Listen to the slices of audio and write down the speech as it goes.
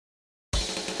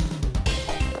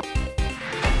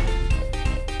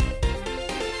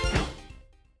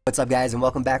What's up, guys, and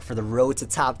welcome back for the road to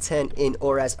top 10 in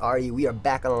ORAS RU. We are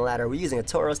back on the ladder. We're using a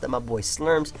Tauros that my boy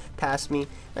Slurms passed me.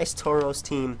 Nice Tauros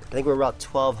team. I think we're about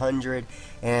 1,200.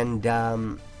 And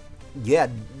yeah,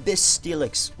 this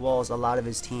Steelix walls a lot of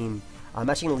his team. I'm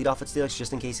actually going to lead off with Steelix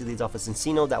just in case he leads off with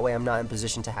Cincino. That way I'm not in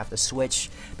position to have to switch.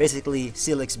 Basically,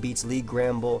 Steelix beats Lead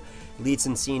Gramble, leads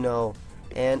Cincino.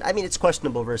 And I mean, it's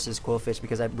questionable versus Quillfish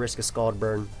because I risk a Scald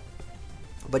Burn.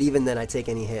 But even then, I take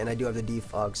any hit, and I do have the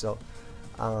defog, so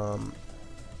I'm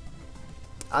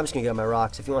just gonna get my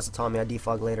rocks. If he wants to taunt me, I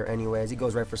defog later anyways. He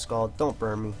goes right for Scald. Don't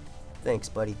burn me. Thanks,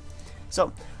 buddy.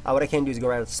 So what I can do is go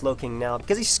right with Slow King now.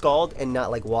 Because he's Scald and not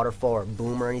like Waterfall or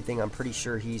Boom or anything, I'm pretty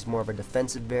sure he's more of a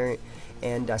defensive variant.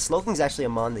 And Slow King's actually a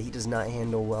mon that he does not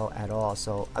handle well at all.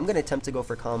 So I'm going to attempt to go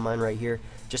for Calm Mind right here.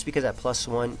 Just because at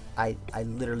 +1, I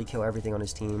literally kill everything on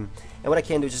his team. And what I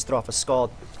can do is just throw off a Scald.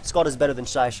 Scald is better than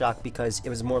Shy Shock because it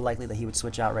was more likely that he would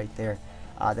switch out right there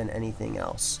than anything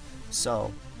else.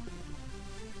 So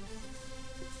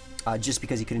just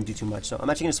because he couldn't do too much. So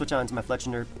I'm actually going to switch out into my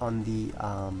Fletchender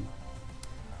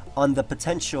on the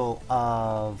potential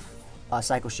of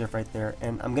Cycle Shift right there,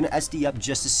 and I'm going to SD up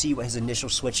just to see what his initial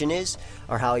switching is,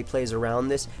 or how he plays around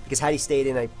this, because had he stayed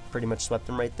in, I pretty much swept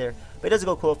him right there. But he does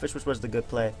go Quillfish, which was the good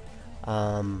play.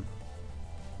 SD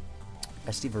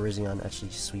Virizion actually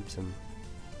sweeps him.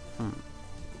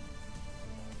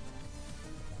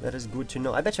 That is good to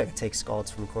know. I bet you I could take Scalds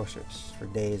from Quillfish for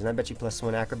days, and I bet you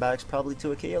 +1 Acrobatics probably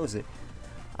 2 KOs it.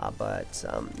 Yeah,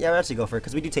 we'll actually go for it,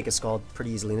 because we do take a Scald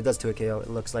pretty easily, and it does 2 KO, it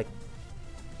looks like.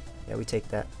 Yeah, we take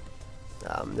that.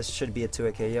 This should be a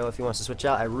 2 KO if he wants to switch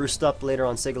out. I roost up later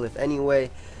on Sigilyph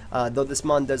anyway, though this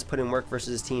mon does put in work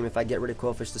versus his team. If I get rid of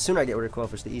Quillfish, the sooner I get rid of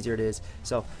Quillfish, the easier it is.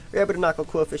 So we're able to knock out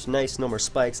Quillfish. Nice, no more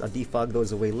spikes. I'll defog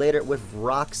those away later with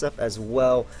rocks up as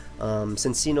well.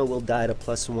 Cincino will die to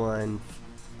 +1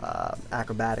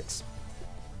 Acrobatics.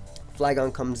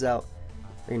 Flygon comes out.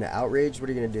 Are you gonna outrage? What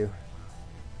are you gonna do?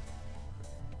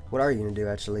 What are you gonna do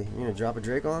actually? You're gonna drop a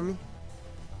Draco on me?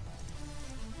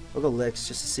 We'll go Licks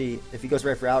just to see if he goes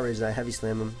right for outrage. I heavy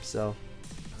slam him. So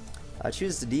I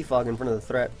choose to defog in front of the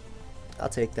threat. I'll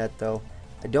take that though.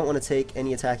 I don't want to take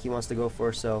any attack he wants to go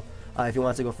for. So if he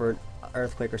wants to go for an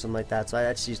Earthquake or something like that, so I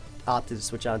actually opted to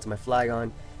switch out into my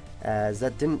Flygon, as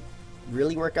that didn't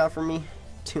really work out for me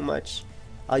too much.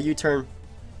 I'll U-turn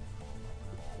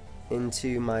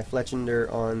into my Fletchender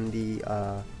on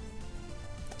the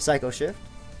Psycho Shift.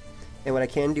 And what I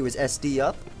can do is SD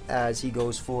up as he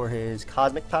goes for his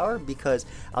Cosmic Power, because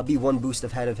I'll be 1 boost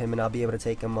ahead of him and I'll be able to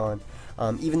take him on.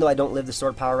 Even though I don't live the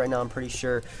Sword Power right now, I'm pretty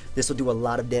sure this will do a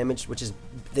lot of damage, which is,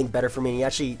 I think, better for me. He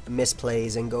actually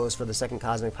misplays and goes for the second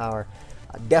Cosmic Power.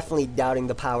 Definitely doubting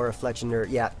the power of Fletchender.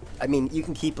 Yeah, I mean, you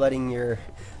can keep letting your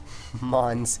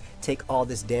mons take all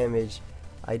this damage.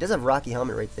 He does have Rocky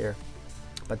Helmet right there,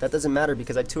 but that doesn't matter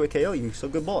because I 2 KO you, so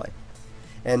good boy.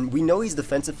 And we know he's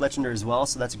defensive Fletchender as well,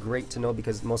 so that's great to know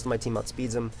because most of my team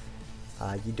outspeeds him.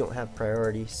 You don't have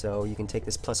priority, so you can take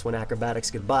this +1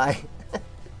 Acrobatics goodbye.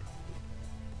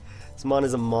 This mon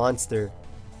is a monster.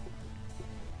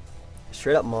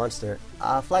 Straight up monster.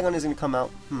 Flygon is going to come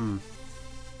out.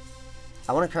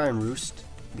 I want to try and Roost,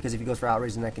 because if he goes for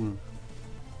Outrage, then I can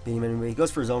beat him anyway. He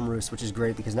goes for his own Roost, which is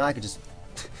great, because now I could just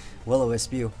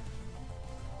Will-O-Wisp you.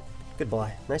 Good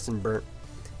boy. Nice and burnt.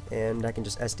 And I can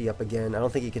just SD up again. I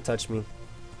don't think he could touch me.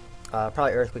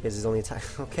 Probably Earthquake is his only attack.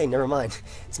 Okay, never mind.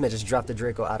 This man just dropped the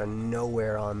Draco out of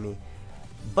nowhere on me.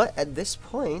 But at this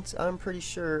point, I'm pretty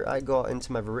sure I go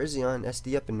into my Virizion,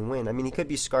 SD up, and win. I mean, he could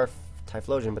be Scarf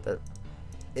Typhlosion, but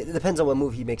it depends on what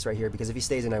move he makes right here, because if he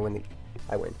stays in, I win.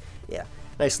 Yeah.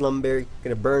 Nice Lumberry.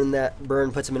 Gonna burn that.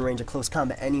 Burn puts him in range of close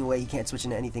combat anyway. He can't switch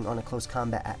into anything on a close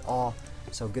combat at all.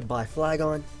 So goodbye,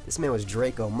 Flygon. This man was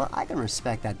Draco. I can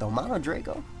respect that, though. Mono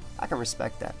Draco? I can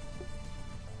respect that.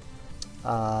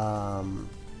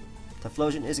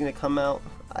 Typhlosion is going to come out.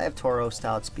 I have Tauros to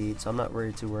outspeed, so I'm not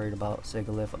too worried about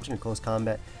Sigilyph. I'm just going to close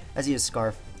combat as he is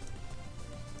Scarf.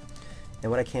 And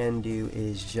what I can do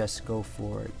is just go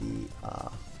for the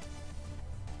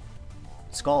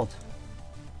Scald.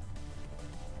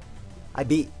 I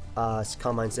beat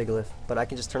Calm Mind Sigilyph, but I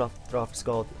can just throw off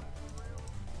Scald.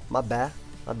 My bad.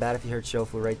 My bad if you heard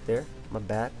Shofu right there. My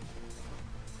bad.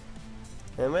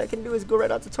 And what I can do is go right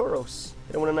out to Tauros.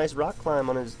 Hit him with a nice rock climb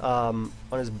on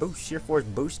his boost. Sheer Force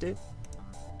boosted.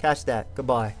 Catch that.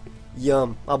 Goodbye.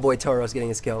 Yum. My boy Tauros getting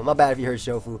his kill. My bad if you heard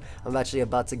Shofu. I'm actually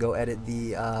about to go edit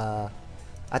the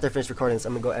after I finish recording this,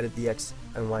 I'm gonna go edit the X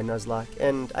and Y Nuzlocke,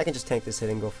 and I can just tank this hit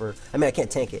and go for. I mean, I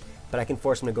can't tank it, but I can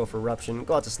force him to go for Eruption.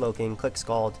 Go out to Slow King. Click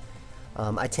Scald.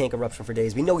 I tank Eruption for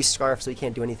days. We know he's Scarf, so he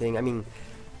can't do anything. I mean,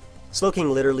 Slow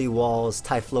King literally walls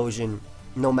Typhlosion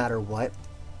no matter what.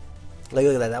 Like,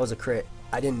 look at that. That was a crit.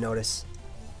 I didn't notice.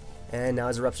 And now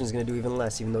his Eruption is going to do even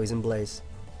less, even though he's in Blaze.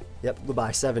 Yep,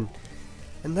 goodbye, 7.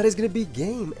 And that is going to be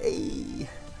game. Hey.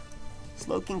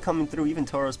 Slowking coming through. Even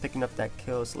Tauros picking up that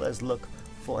kill. So let's look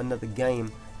for another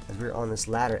game as we're on this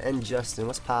ladder. And Justin,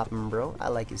 what's poppin', bro? I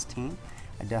like his team.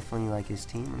 I definitely like his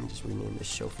team. Let me just rename this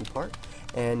Shofu part.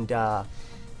 And,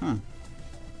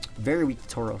 very weak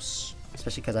to Tauros.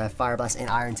 Especially because I have Fire Blast and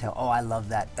Iron Tail. Oh, I love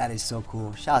that. That is so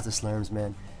cool. Shout out to Slurms,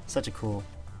 man. Such a cool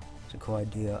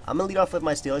idea. I'm gonna lead off with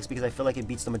my Steelix because I feel like it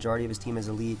beats the majority of his team as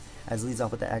a lead, as leads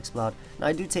off with the X-Cloud. Now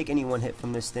I do take any one hit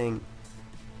from this thing.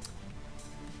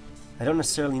 I don't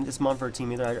necessarily need this mon for a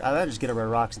team either. I'd rather just get a Red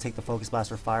Rocks and take the Focus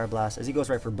Blast or Fire Blast as he goes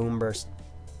right for Boom Burst.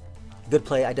 Good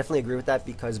play. I definitely agree with that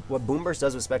because what Boom Burst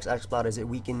does with Specs X-Cloud is it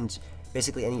weakens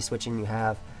basically any switching you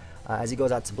have as he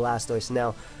goes out to Blastoise.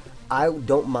 Now I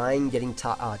don't mind getting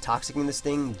Toxicing this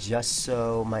thing just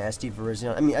so my SD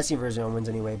Virizion, I mean SD Virizion wins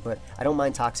anyway, but I don't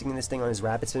mind Toxicing this thing on his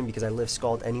Rapid Spin because I live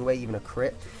Scald anyway, even a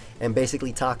crit, and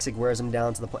basically Toxic wears him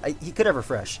down to the point, he could have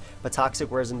Refresh, but Toxic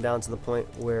wears him down to the point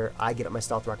where I get up my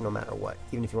Stealth Rock no matter what,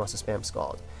 even if he wants to spam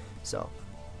Scald. So,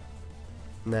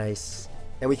 nice.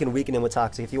 And we can weaken him with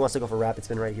Toxic. If he wants to go for Rapid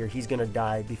Spin right here, he's going to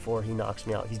die before he knocks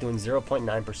me out. He's doing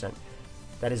 0.9%.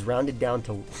 That is rounded down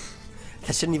to,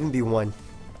 that shouldn't even be 1.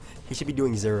 He should be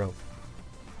doing 0.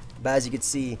 But as you can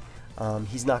see,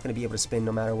 he's not going to be able to spin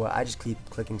no matter what. I just keep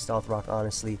clicking Stealth Rock,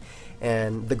 honestly.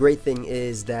 And the great thing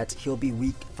is that he'll be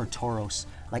weak for Tauros.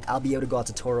 Like, I'll be able to go out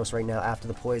to Tauros right now after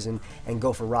the poison and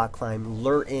go for Rock Climb,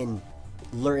 lure in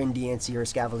DNC or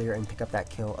Scavalier and pick up that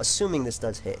kill, assuming this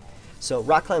does hit. So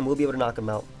Rock Climb will be able to knock him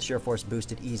out. Sheer Force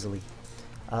boosted easily.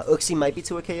 Uxie might be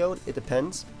to a KO'd. It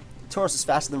depends. Tauros is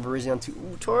faster than Virizion too.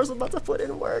 Ooh, Tauros is about to put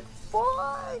in work.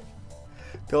 Boy!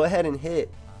 Go ahead and hit.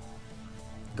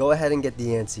 Go ahead and get the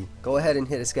Yancey. Go ahead and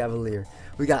hit a Scavalier.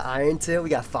 We got Iron Tail. We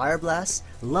got Fire Blast.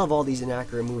 Love all these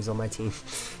inaccurate moves on my team.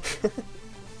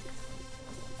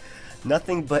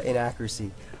 Nothing but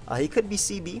inaccuracy. He could be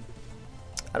CB.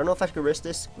 I don't know if I could risk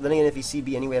this. Then again, if he's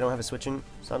CB anyway, I don't have a switching.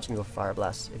 So I'm just going to go for Fire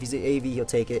Blast. If he's AV, he'll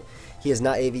take it. He is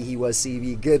not AV. He was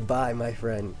CB. Goodbye, my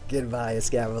friend. Goodbye,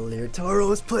 Scavalier.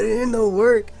 Tauros putting in the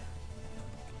work.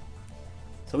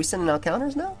 So we sending out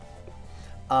counters now?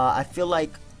 I feel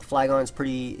like Flygon's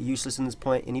pretty useless in this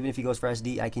point, and even if he goes for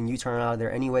SD, I can U-turn out of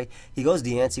there anyway. He goes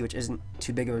Diancie, which isn't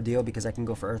too big of a deal because I can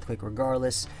go for Earthquake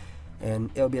regardless, and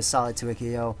it'll be a solid 2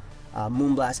 KO.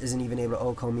 Moonblast isn't even able to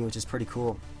OHKO me, which is pretty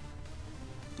cool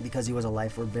because he was a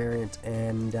Life Orb variant,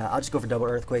 and I'll just go for double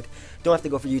Earthquake. Don't have to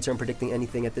go for U-turn predicting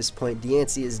anything at this point.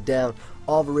 Diancie is down.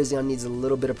 All Virizion needs a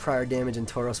little bit of prior damage, and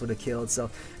Tauros would have killed. So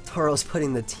Tauros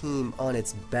putting the team on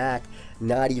its back.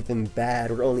 Not even bad.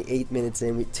 We're only 8 minutes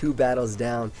in. We're 2 battles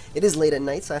down. It is late at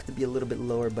night, so I have to be a little bit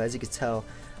lower. But as you can tell,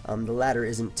 the ladder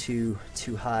isn't too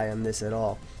high on this at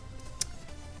all.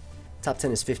 Top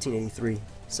 10 is 1583.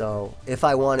 So if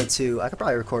I wanted to, I could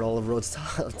probably record all of Road's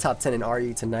top 10 in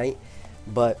RU tonight.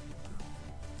 But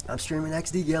I'm streaming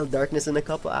XD Gale Darkness in a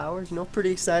couple hours. You know, pretty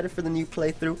excited for the new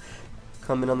playthrough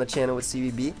coming on the channel with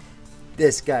CBB.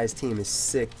 This guy's team is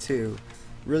sick too.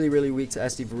 Really, really weak to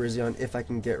SD Virizion if I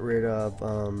can get rid of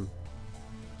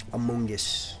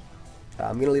Amoongush.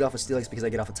 I'm going to lead off with Steelix because I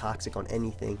get off a Toxic on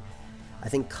anything. I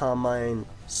think Calm Mind,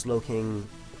 Slowking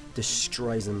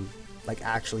destroys him. Like,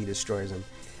 actually destroys him.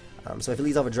 So if it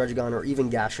leads off a Druddigon or even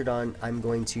Gastrodon, I'm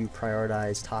going to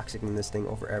prioritize Toxicing this thing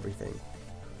over everything.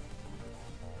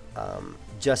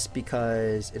 Just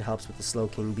because it helps with the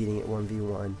Slowking beating it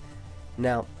 1v1.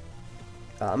 Now,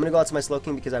 I'm going to go out to my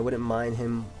Slowking because I wouldn't mind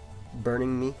him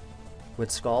burning me with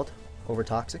Scald over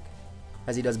Toxic,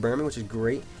 as he does burn me, which is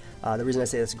great. The reason I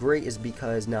say that's great is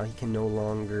because now he can no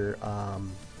longer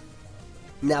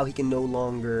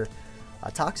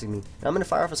Toxic me. Now I'm going to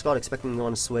fire off a Scald expecting him to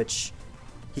want to switch.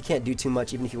 He can't do too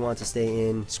much even if he wants to stay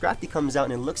in. Scrafty comes out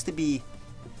and it looks to be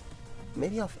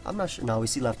maybe off. I'm not sure. No, we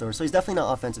see leftovers. So he's definitely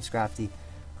not offensive Scrafty.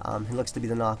 He looks to be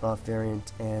the knockoff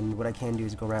variant. And what I can do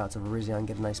is go right out to Virizion and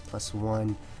get a nice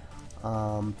 +1.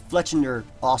 Fletchinder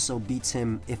also beats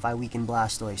him if I weaken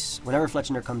Blastoise. Whenever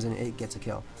Fletchinder comes in, it gets a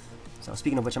kill. So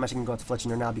speaking of which, I'm actually going to go out to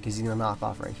Fletchinder now because he's going to knock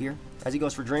off right here. As he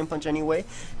goes for Drain Punch anyway.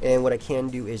 And what I can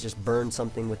do is just burn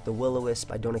something with the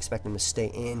Will-O-Wisp. I don't expect him to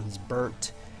stay in. He's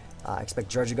burnt. I expect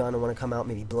Druddigon to want to come out,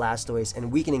 maybe Blastoise,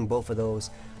 and weakening both of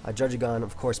those. Druddigon,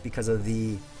 of course, because of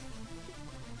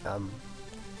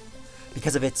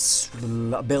its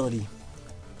ability.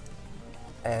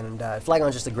 And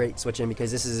Flygon's just a great switch in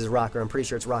because this is his rocker. I'm pretty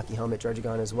sure it's Rocky Helmet,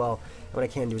 Druddigon as well. And what I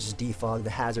can do is just defog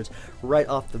the hazards right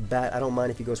off the bat. I don't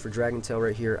mind if he goes for Dragon Tail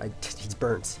right here. He's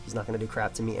burnt. He's not going to do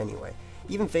crap to me anyway.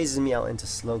 He even phases me out into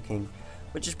Slowking.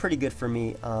 which is pretty good for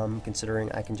me,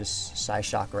 considering I can just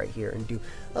Psyshock right here and do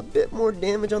a bit more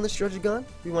damage on this Druddigon.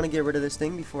 We want to get rid of this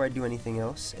thing before I do anything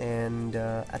else, and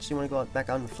actually want to go back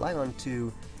out and Flygon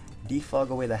to defog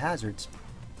away the hazards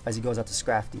as he goes out to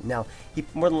Scrafty. Now, he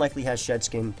more than likely has Shed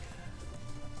Skin.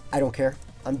 I don't care.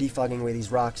 I'm defogging away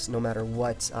these rocks no matter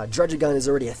what. Druddigon is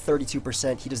already at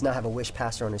 32%. He does not have a Wish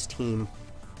Passer on his team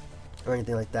or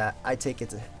anything like that. I take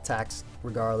its attacks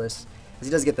regardless, because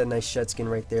he does get that nice Shed Skin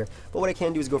right there. But what I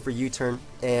can do is go for U-turn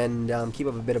and keep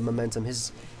up a bit of momentum.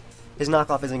 His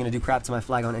knockoff isn't going to do crap to my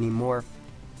Flygon anymore.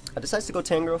 I decides to go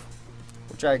Tangrowth,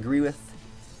 which I agree with.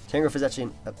 Tangrowth is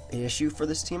actually an issue for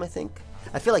this team, I think.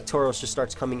 I feel like Tauros just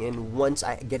starts coming in once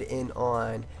I get in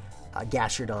on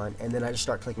Gastrodon, and then I just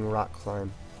start clicking Rock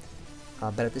Climb.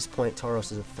 But at this point,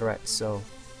 Tauros is a threat, so...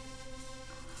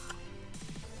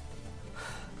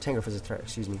 Tangrowth is a threat,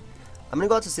 excuse me. I'm going to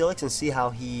go out to Steelix and see how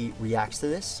he reacts to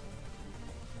this.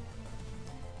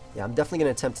 Yeah, I'm definitely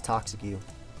going to attempt to Toxic you.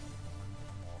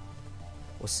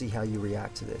 We'll see how you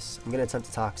react to this. I'm going to attempt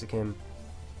to Toxic him.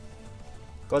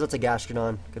 Goes out to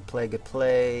Gastrodon. Good play, good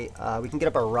play. We can get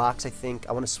up our rocks, I think.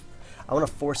 I want to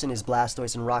force in his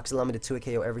Blastoise, and rocks allow me to 2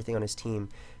 KO everything on his team.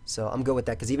 So I'm good with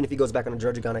that, because even if he goes back on a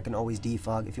Druddigon, I can always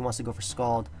defog. If he wants to go for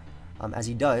Scald, as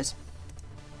he does,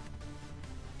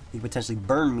 he could potentially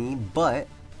burn me, but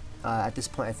at this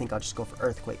point I think I'll just go for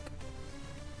Earthquake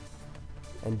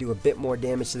and do a bit more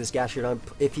damage to this Gastrodon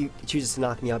if he chooses to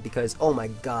knock me out, because, oh my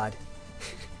god,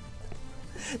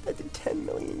 that did 10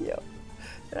 million, yo.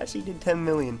 That actually did 10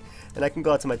 million. And I can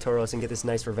go out to my Tauros and get this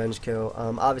nice revenge kill.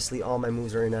 Obviously all my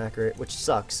moves are inaccurate, which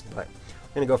sucks, but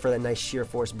I'm going to go for that nice Sheer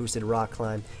Force boosted Rock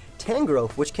Climb.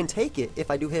 Tangrowth, which can take it if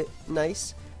I do hit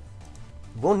nice,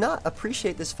 will not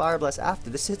appreciate this Fire Blast after.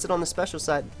 This hits it on the special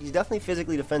side. He's definitely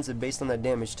physically defensive based on that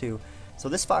damage too. So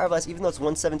this Fire Blast, even though it's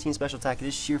 117 special attack, it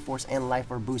is Sheer Force and Life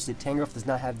Orb boosted. Tangrowth does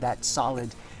not have that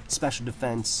solid special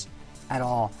defense at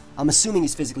all. I'm assuming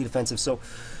he's physically defensive, so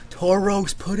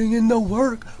Tauros putting in the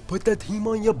work. Put that team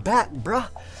on your back, bruh.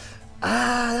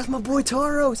 Ah, that's my boy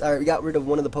Tauros. Alright, we got rid of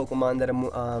one of the Pokemon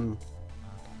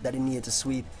that I needed to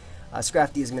sweep.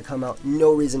 Scrafty is going to come out.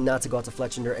 No reason not to go out to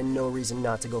Fletchinder, and no reason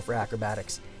not to go for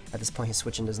Acrobatics. At this point, his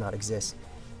switching does not exist.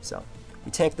 So,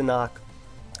 we tank the knock.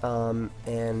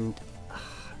 And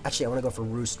actually, I want to go for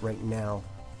Roost right now.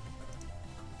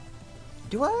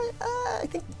 Do I? I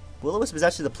think Will-O-Wisp is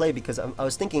actually the play, because I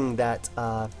was thinking that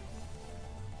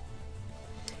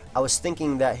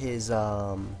his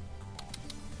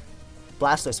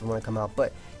Blastoise would want to come out,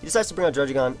 but he decides to bring out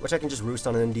Druddigon, which I can just Roost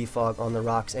on and then defog on the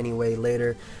rocks anyway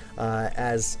later,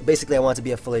 as basically I want to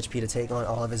be at full HP to take on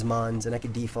all of his Mons, and I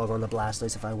could defog on the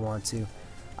Blastoise if I want to.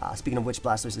 Speaking of which,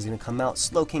 Blastoise is going to come out.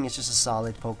 Slowking is just a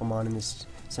solid Pokemon in this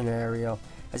scenario,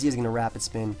 as he is going to Rapid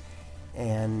Spin.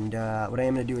 And what I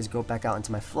am going to do is go back out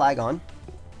into my Flygon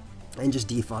and just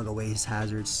defog away his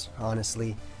hazards,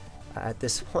 honestly. At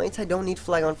this point, I don't need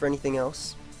Flygon for anything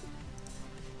else.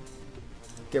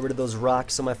 Get rid of those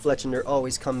rocks, so my Fletchinder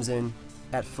always comes in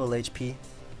at full HP.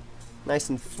 Nice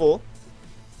and full.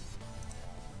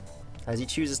 As he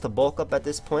chooses to bulk up at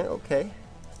this point, okay.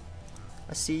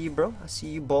 I see you, bro. I see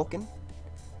you bulking.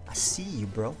 I see you,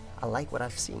 bro. I like what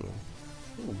I've seen.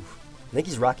 Ooh. I think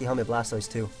he's Rocky Helmet Blastoise,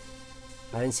 too.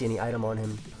 I didn't see any item on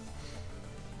him.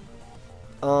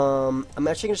 I'm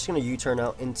actually just going to U-turn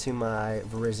out into my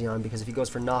Virizion, because if he goes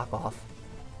for knockoff,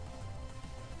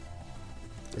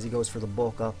 as he goes for the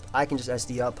bulk up, I can just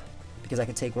SD up, because I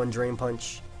can take one Drain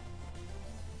Punch.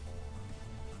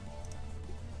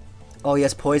 Oh, he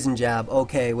has Poison Jab.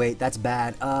 Okay, wait, that's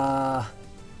bad.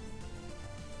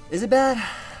 Is it bad?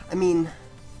 I mean,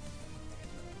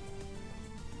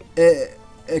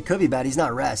 it could be bad. He's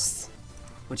not Rest,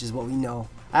 which is what we know.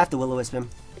 I have to Will-O-Wisp him,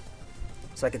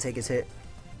 so I can take his hit.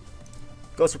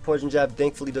 Goes for Poison Jab.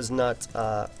 Thankfully does not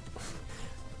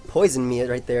poison me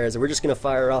right there, as we're just going to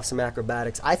fire off some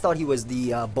Acrobatics. I thought he was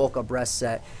the bulk up Rest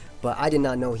set, but I did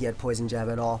not know he had Poison Jab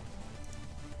at all.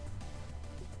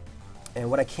 And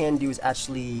what I can do is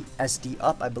actually SD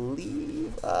up, I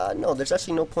believe. No, there's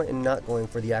actually no point in not going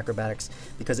for the Acrobatics,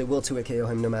 because it will 2-hit KO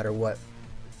him no matter what.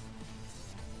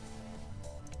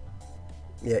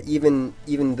 Yeah, even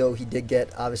though he did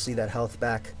get, obviously, that health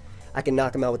back, I can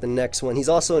knock him out with the next one. He's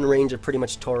also in range of pretty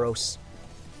much Tauros.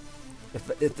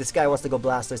 If this guy wants to go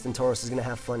Blastoise, then Tauros is going to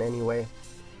have fun anyway.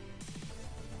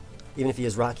 Even if he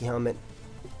has Rocky Helmet.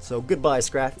 So goodbye,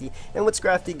 Scrafty. And with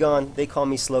Scrafty gone, they call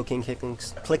me Slowking,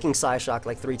 clicking Psyshock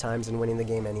like 3 times and winning the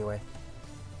game anyway.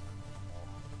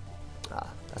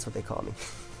 That's what they call me.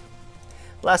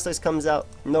 Blastoise comes out.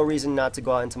 No reason not to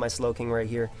go out into my Slowking right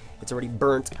here. It's already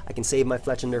burnt. I can save my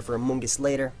Fletchinder for a Mungus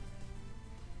later.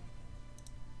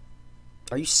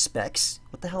 Are you Specs?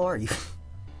 What the hell are you?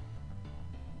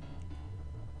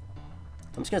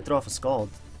 I'm just gonna throw off a Scald.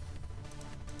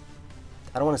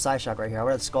 I don't want a Side Shock right here. I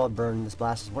would have Scald burn this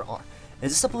Blastoise. What are...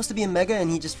 Is this supposed to be a Mega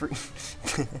and he just...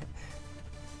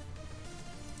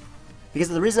 Because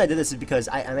the reason I did this is because,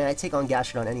 I mean, I take on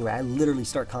Gastrodon anyway. I literally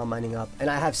start Combining up. And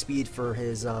I have speed for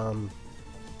his, I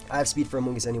have speed for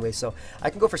Amoonguss anyway, so I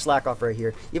can go for Slack Off right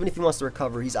here. Even if he wants to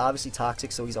recover, he's obviously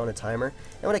Toxic, so he's on a timer.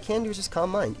 And what I can do is just Calm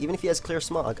Mind, even if he has Clear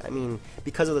Smog. I mean,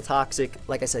 because of the Toxic,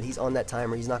 like I said, he's on that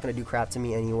timer. He's not going to do crap to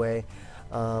me anyway.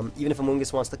 Even if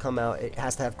Amoonguss wants to come out, it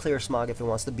has to have Clear Smog if it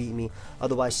wants to beat me.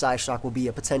 Otherwise, Side Shock will be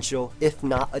a potential, if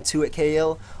not a 2-hit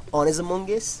KO on his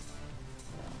Amoonguss.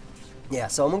 Yeah,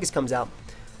 so Amoonguss comes out.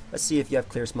 Let's see if you have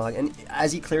Clear Smog. And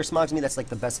as he Clear Smogs me, that's like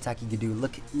the best attack he could do.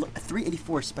 Look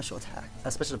 384 special attack.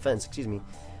 Special defense, excuse me.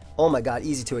 Oh my god,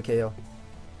 easy to a KO.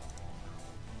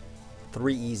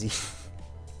 3 easy.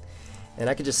 And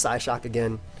I could just Side Shock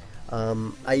again.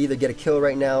 I either get a kill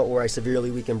right now or I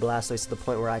severely weaken Blastoise to the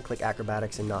point where I click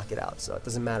Acrobatics and knock it out. So it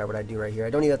doesn't matter what I do right here. I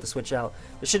don't even have to switch out.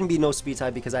 There shouldn't be no speed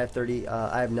type because I have 30.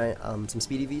 I have 9, some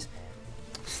speed EVs.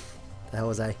 The hell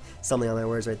was I stumbling on my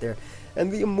words right there? And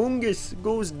the Amoonguss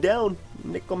goes down.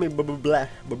 They call me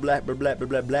Blastoise.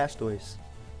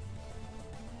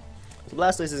 So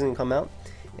Blastoise isn't gonna come out.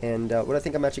 And what I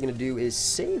think I'm actually gonna do is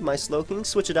save my Slowking,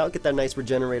 switch it out, get that nice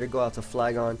regenerator, go out to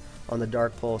Flygon on the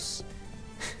Dark Pulse.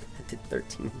 I did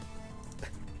 13.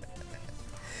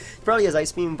 He probably has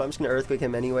Ice Beam, but I'm just gonna Earthquake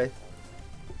him anyway.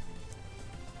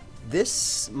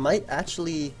 This might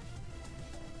actually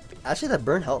that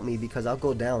burn helped me because I'll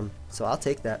go down, so I'll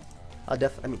take that. I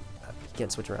mean, he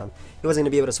can't switch around. He wasn't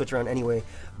gonna be able to switch around anyway,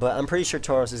 but I'm pretty sure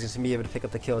Tauros is gonna be able to pick up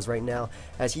the kills right now,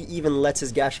 as he even lets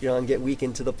his Gastrodon get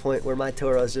weakened to the point where my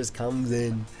Tauros just comes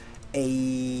in.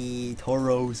 Hey,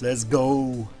 Tauros, let's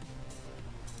go.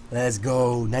 Let's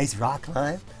go. Nice rock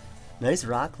climb. Nice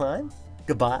rock climb.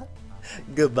 Goodbye.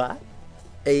 Goodbye.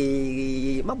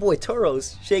 Hey, my boy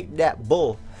Tauros, shake that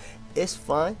bull. It's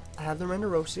fine. I have the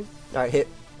Renderosu. Alright, hit.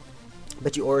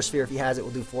 Bet you Aura Sphere, if he has it,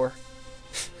 will do 4.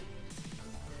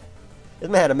 This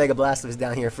man had a Mega Blastoise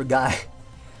down here for Guy.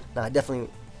 Nah, definitely,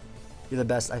 you're the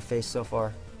best I've faced so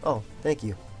far. Oh, thank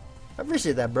you. I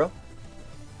appreciate that, bro.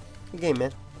 Good game,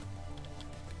 man.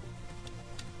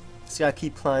 Just gotta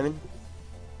keep climbing.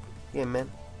 Good game, man.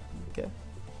 Okay.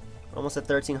 Almost at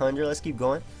 1300. Let's keep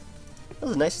going. That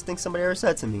was the nicest thing somebody ever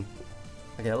said to me.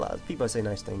 Okay, a lot of people say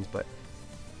nice things, but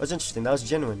it was interesting. That was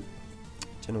genuine.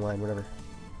 Genuine, whatever.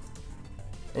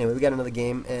 Anyway, we got another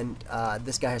game, and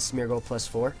this guy has Smeargle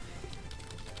 +4.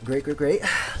 Great, great, great.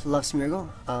 Love Smeargle.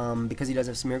 Because he does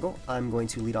have Smeargle, I'm going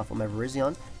to lead off with my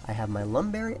Virizion. I have my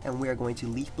Lumberry, and we are going to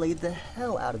Leaf Blade the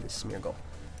hell out of this Smeargle.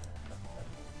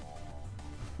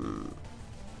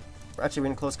 Actually, we're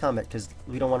in close combat because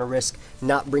we don't want to risk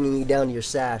not bringing you down to your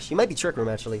sash. You might be Trick Room,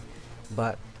 actually,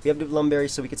 but we have the Lumberry,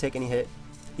 so we can take any hit.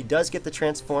 He does get the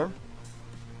Transform.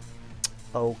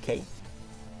 Okay.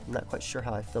 I'm not quite sure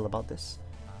how I feel about this.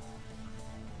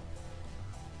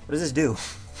 What does this do?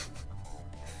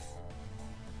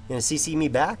 You gonna CC me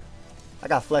back? I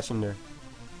got Fletchinder.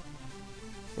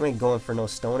 You ain't going for no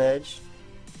Stone Edge.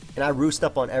 And I roost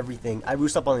up on everything. I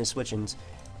roost up on his switchings.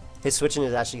 His switching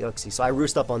is actually Uxie, so I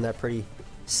roost up on that pretty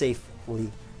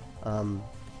safely.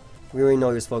 We already know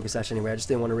he was Focus Sash anyway. I just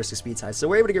didn't want to risk a speed tie. So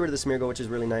we're able to get rid of the Smeargle, which is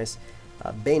really nice.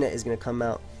 Banette is gonna come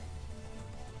out.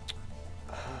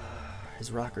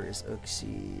 His rocker is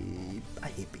Uxie. I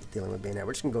hate dealing with Banette.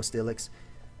 We're just gonna go Steelix.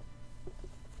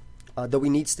 Though we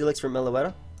need Steelix for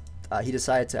Meloetta, he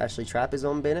decided to actually trap his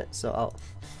own Banette, so I'll...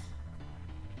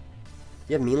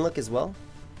 You have Mean Look as well?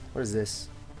 What is this?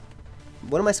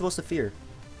 What am I supposed to fear?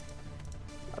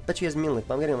 I bet you he has Mean Look,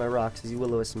 but I'm getting my rocks as you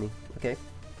Will-O-Wisp me. Okay.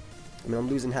 I mean, I'm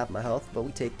losing half my health, but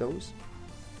we take those.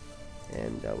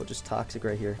 And we'll just Toxic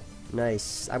right here.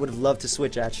 Nice. I would have loved to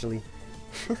switch, actually.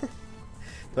 Do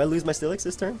I lose my Steelix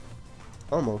this turn?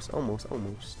 Almost, almost,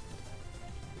 almost.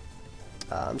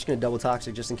 I'm just going to double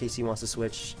Toxic just in case he wants to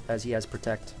switch, as he has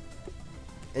Protect.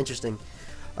 Interesting.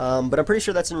 But I'm pretty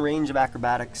sure that's in range of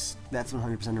Acrobatics. That's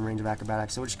 100% in range of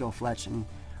Acrobatics, so we'll just go Fletch and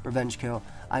Revenge Kill.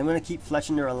 I'm going to keep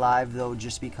Fletchinder alive, though,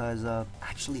 just because,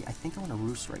 actually, I think I want to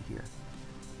Roost right here.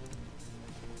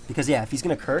 Because, yeah, if he's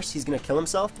going to Curse, he's going to kill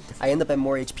himself. I end up at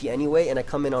more HP anyway, and I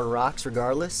come in on Rocks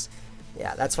regardless.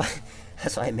 Yeah, that's why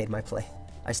I made my play.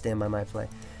 I stand by my play.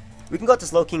 We can go out to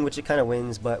Slowking, which it kind of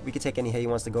wins, but we can take any hit he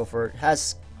wants to go for. It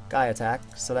has Sky Attack,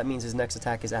 so that means his next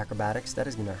attack is Acrobatics. That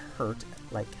is going to hurt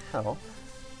like hell.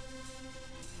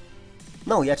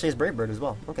 No, he actually has Brave Bird as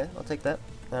well. Okay, I'll take that.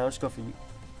 I'll just go for you.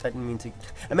 I didn't mean to.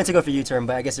 I meant to go for U-turn,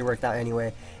 but I guess it worked out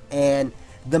anyway. And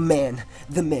the man,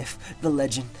 the myth, the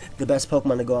legend, the best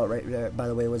Pokemon to go out right there, by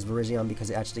the way, was Virizion, because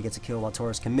it actually gets a kill while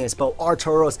Tauros can miss. But our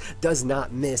Tauros does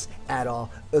not miss at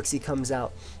all. Uxie comes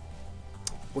out.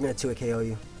 We're going to 2-hit KO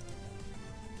you.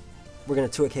 We're going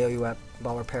to 2-hit KO you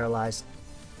while we're paralyzed.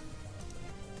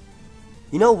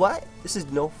 You know what? This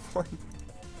is no fun.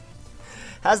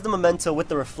 Has the Memento with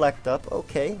the Reflect up.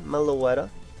 Okay, Meloetta.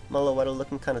 Meloetta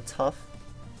looking kind of tough.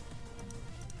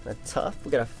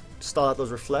 We gotta stall out those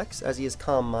reflects as he is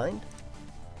Calm Mind.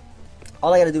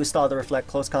 All I gotta do is stall out the reflect,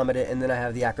 close combat it, and then I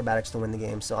have the acrobatics to win the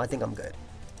game, so I think I'm good.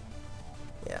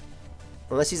 Yeah.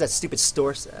 Unless he's that stupid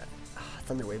store set.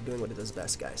 Thunder Wave doing what it does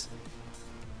best, guys.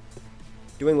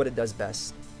 Doing what it does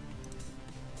best.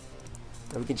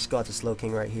 And we can just go out to Slow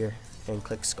King right here and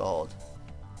click Scald.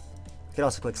 We can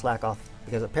also click Slack Off,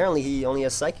 because apparently he only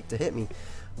has Psychic to hit me.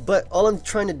 But all I'm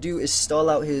trying to do is stall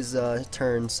out his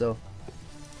turn, so...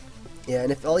 Yeah,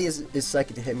 and if all he is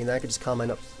Psychic to hit me, then I could just Calm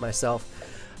Mind up myself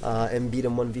and beat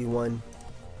him 1v1.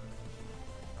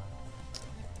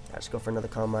 Let's go for another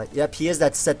Calm Mind. Yep, he is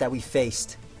that set that we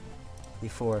faced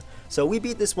before. So we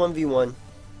beat this 1v1.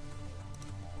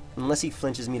 Unless he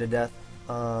flinches me to death.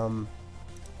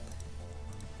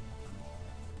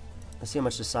 Let's see how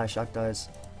much the Psyshock does.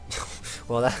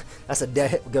 Well, that's a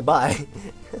dead goodbye.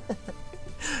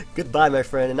 Goodbye, my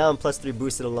friend. And now I'm +3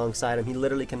 boosted alongside him. He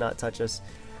literally cannot touch us.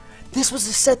 This was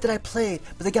the set that I played,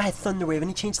 but the guy had Thunder Wave,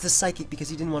 and he changed to Psychic because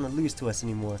he didn't want to lose to us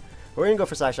anymore. We're going to go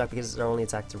for Psyshock because it's our only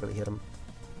attack to really hit him.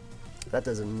 That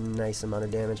does a nice amount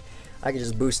of damage. I can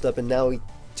just boost up, and now we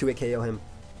 2-hit KO him.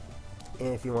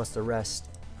 And if he wants to rest...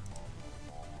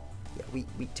 Yeah, we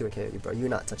 2-hit KO you, bro. You're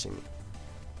not touching me.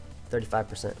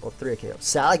 35%. Oh, 3-hit KO.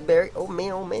 Salic Berry? Oh,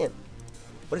 man, oh, man.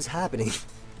 What is happening?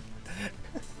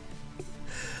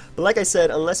 But like I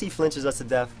said, unless he flinches us to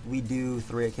death, we do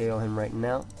 3-hit KO him right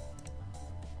now.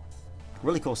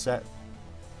 Really cool set.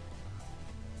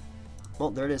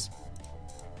 Well, there it is.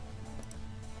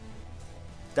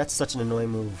 That's such an annoying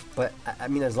move. But, I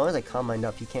mean, as long as I Calm Mind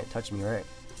up, he can't touch me, right?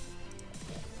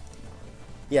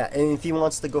 Yeah, and if he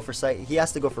wants to go for Sight, he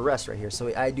has to go for Rest right here.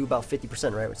 So I do about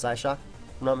 50%, right, with Psyshock,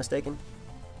 if I'm not mistaken.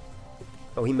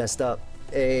 Oh, he messed up.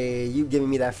 Hey, you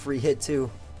giving me that free hit, too.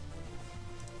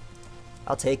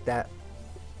 I'll take that.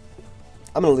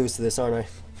 I'm going to lose to this, aren't I?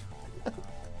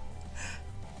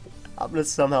 I'm going to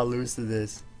somehow lose to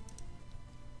this.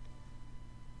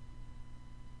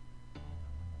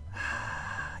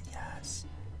 Yes.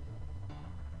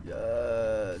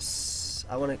 Yes.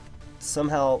 I want to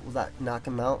somehow knock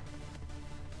him out.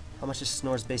 How much is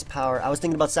Snore's base power? I was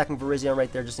thinking about sacking Virizion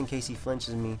right there just in case he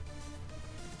flinches me.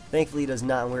 Thankfully he does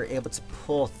not, and we were able to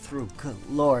pull through. Good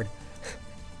lord.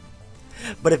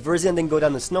 But if Virizion didn't go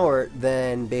down to Snore,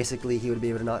 then basically he would be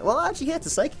able to knock... Well, actually he had to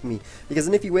Psychic me. Because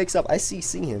then if he wakes up, I see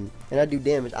him. And I do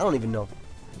damage. I don't even know.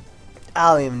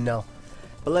 I don't even know.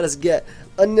 But let us get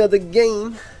another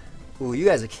game. Ooh, you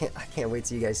guys, I can't wait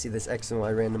till you guys see this X and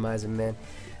Y randomizer, man.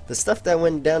 The stuff that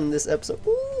went down in this episode.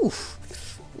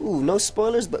 Oof. Ooh, no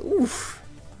spoilers, but oof.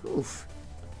 Oof.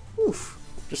 Oof.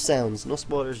 Just sounds. No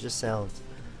spoilers, just sounds.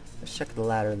 Let's check the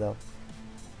ladder, though.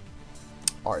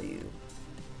 Are you?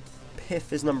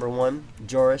 Piff is number 1.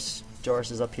 Joris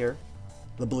is up here.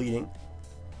 The bleeding.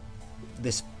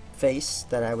 This face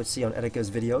that I would see on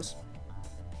Etika's videos.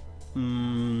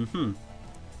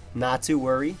 Not to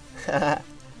worry.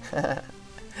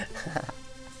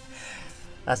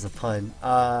 That's a pun.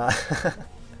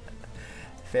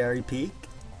 Fairy Peak.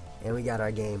 And we got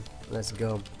our game. Let's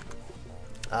go.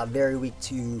 Very weak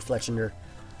to Fletchinder.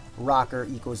 Rocker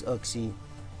equals Uxie.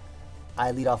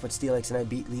 I lead off with Steelix and I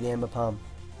beat lead Ambipom.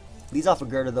 Leads off with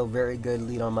Gerda though, very good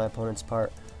lead on my opponent's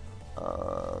part.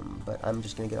 But I'm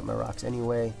just going to get up my rocks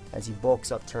anyway as he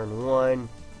bulks up turn 1.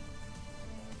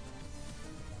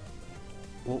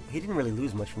 Well, he didn't really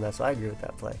lose much from that, so I agree with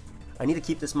that play. I need to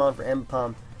keep this Mon for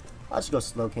Ambipom. I'll just go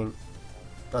Slow King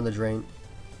on the drain.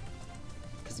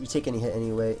 Because we take any hit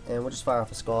anyway, and we'll just fire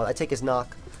off a Scald. I take his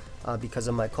knock because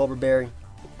of my Cobra Berry.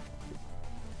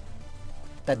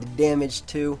 That did damage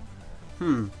too.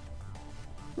 It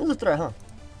was a threat, huh?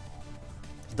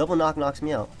 Double knock knocks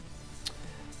me out.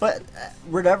 But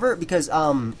whatever, because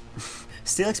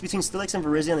Steelix, between Steelix and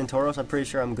Virizion and Tauros, I'm pretty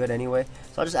sure I'm good anyway.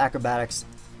 So I'll just Acrobatics.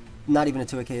 Not even a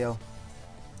 2-hit KO.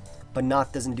 But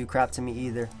knock doesn't do crap to me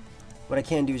either. What I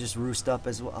can do is just roost up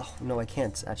as well. Oh, no, I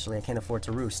can't, actually. I can't afford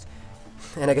to roost.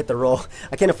 And I get the roll.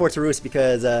 I can't afford to roost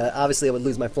because obviously I would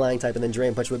lose my flying type and then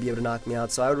Drain Punch would be able to knock me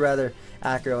out. So I would rather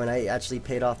Acro, and I actually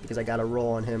paid off because I got a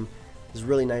roll on him. It was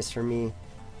really nice for me.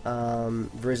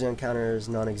 Virizion counter is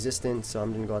non-existent, so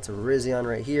I'm going to go out to Virizion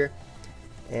right here.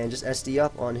 And just SD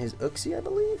up on his Uxie, I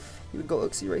believe. You would go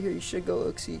Uxie right here. You should go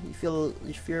Uxie.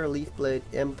 You fear a Leaf Blade.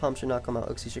 Ambipom should not come out.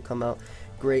 Uxie should come out.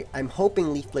 Great. I'm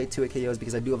hoping Leaf Blade 2 KOs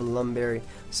because I do have a Lumberry.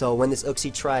 So when this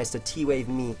Uxie tries to T-Wave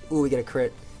me, ooh, we get a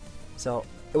crit. So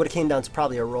it would have came down to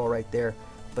probably a roll right there.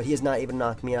 But he is not able to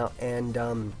knock me out. And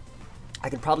I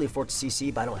can probably afford to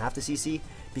CC, but I don't have to CC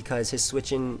because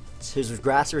his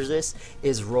grass resist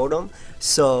is Rotom.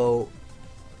 So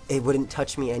it wouldn't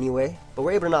touch me anyway. But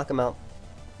we're able to knock him out.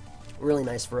 Really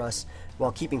nice for us.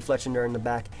 While keeping Fletchinder in the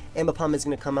back. Ambipom is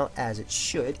going to come out as it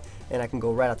should. And I can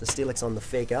go right out to Steelix on the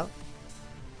fake out.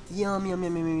 Yum, yum,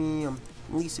 yum, yum, yum, yum.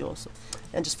 Lisi also.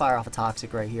 And just fire off a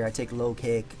Toxic right here. I take low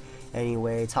kick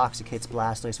anyway. Toxic hits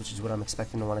Blastoise, which is what I'm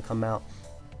expecting to want to come out.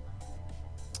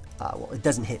 Well, it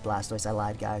doesn't hit Blastoise. I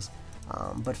lied, guys.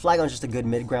 But Flygon's just a good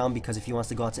mid-ground because if he wants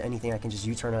to go out to anything, I can just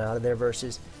U-turn it out of there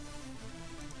versus.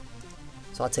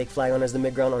 So I'll take Flygon as the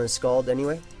mid-ground on his Scald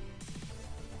anyway.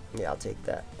 Yeah, I'll take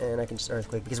that. And I can just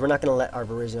Earthquake because we're not going to let our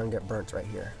Virizion get burnt right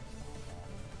here.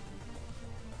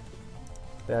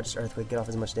 But I'll just Earthquake, get off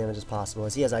as much damage as possible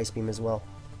as he has Ice Beam as well.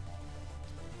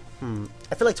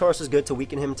 I feel like Tauros is good to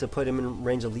weaken him to put him in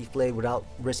range of Leaf Blade without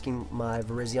risking my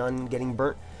Virizion getting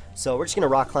burnt. So we're just going to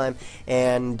Rock Climb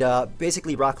and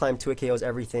basically Rock Climb 2 KOs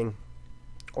everything.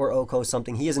 Or Oko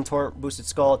something. He is in Torrent Boosted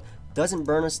Scald. Doesn't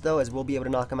burn us though as we'll be able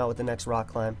to knock him out with the next Rock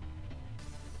Climb.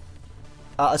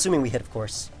 Assuming we hit, of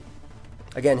course.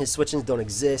 Again, his switch-ins don't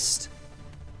exist.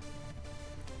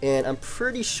 And I'm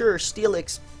pretty sure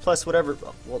Steelix plus whatever...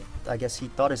 Well, I guess he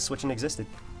thought his switch-in existed.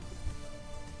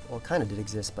 Well, it kind of did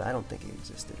exist, but I don't think it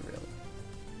existed,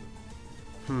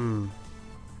 really.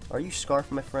 Are you Scarf,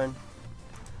 my friend?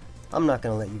 I'm not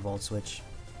going to let you Volt Switch.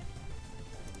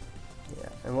 Yeah,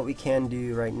 and what we can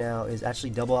do right now is actually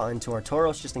double out into our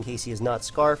Tauros, just in case he is not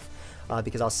Scarf.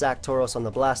 Because I'll sack Tauros on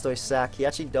the Blastoise sack. He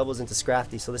actually doubles into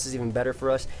Scrafty, so this is even better for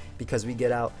us because we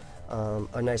get out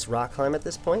a nice Rock Climb at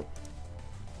this point.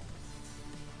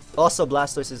 Also,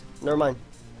 Blastoise is... Never mind.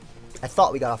 I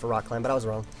thought we got off a Rock Climb, but I was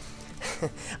wrong. I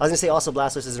was going to say also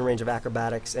Blastoise is in range of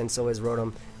Acrobatics, and so is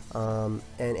Rotom, and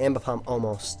Ambipom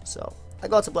almost. So I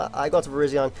go out to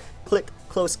Virizion, click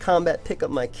Close Combat, pick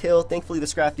up my kill. Thankfully the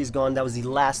Scrafty's gone. That was the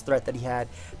last threat that he had,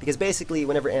 because basically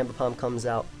whenever Ambipom comes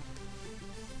out,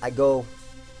 I don't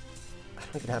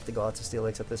even have to go out to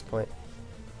Steelix at this point.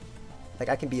 Like,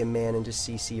 I can be a man and just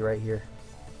CC right here.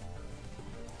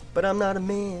 But I'm not a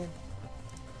man.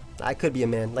 I could be a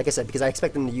man, like I said, because I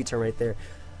expect him to U-turn right there.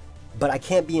 But I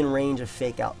can't be in range of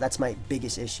Fake Out. That's my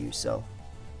biggest issue, so.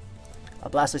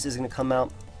 Blastoise is going to come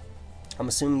out. I'm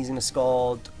assuming he's going to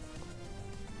Scald.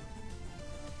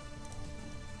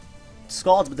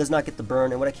 Scalds, but does not get the burn.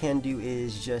 And what I can do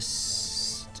is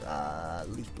just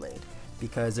Leaf Blade.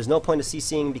 Because there's no point of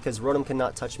CCing because Rotom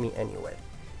cannot touch me anyway.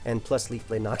 And plus Leaf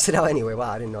Blade knocks it out anyway.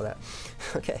 Wow, I didn't know that.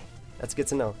 Okay, that's good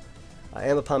to know.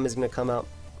 Ambipom is going to come out.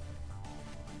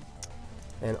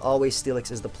 And always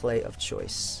Steelix is the play of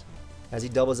choice. As he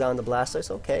doubles out into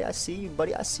Blastoise. Okay, I see you,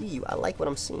 buddy. I see you. I like what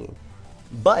I'm seeing.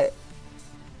 But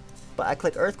I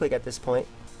click Earthquake at this point.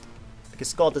 Because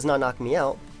Scald does not knock me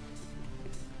out.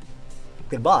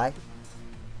 Goodbye.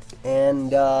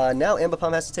 And now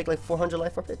Ambipom has to take like 400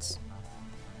 life orb hits.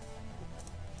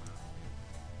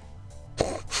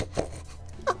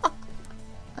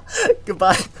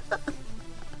 Goodbye.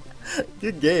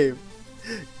 Good game.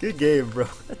 Good game, bro.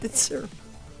 I did serve.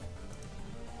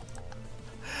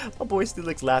 My boy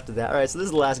Steelix laughed at that. Alright, so this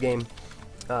is the last game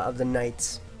of the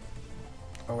night.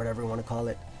 Or whatever you want to call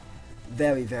it.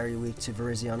 Very, very weak to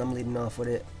Virizion. I'm leading off with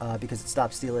it because it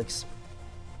stopped Steelix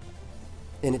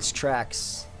in its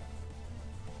tracks.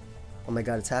 Oh my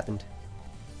god, it's happened.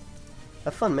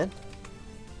 Have fun, man.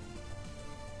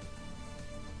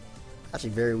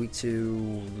 Actually very weak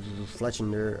to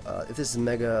Fletchinder. If this is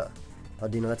Mega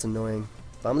Aldino, that's annoying.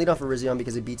 But I'm leading off with Virizion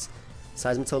because it beats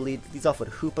Seismitoad. Leads off with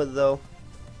Hoopa though.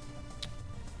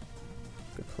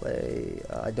 Good play.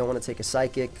 I don't want to take a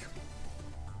Psychic.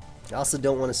 I also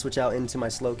don't want to switch out into my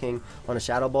Slowking on a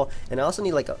Shadow Ball. And I also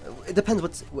need like a... It depends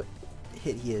what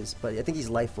hit he is. But I think he's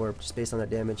Life Orb just based on that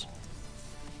damage.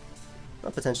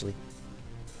 Well, potentially.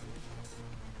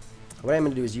 What I'm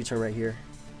going to do is U-turn right here.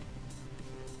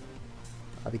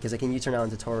 Because I can U-turn out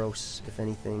into Tauros, if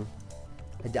anything.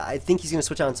 I think he's going to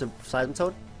switch out into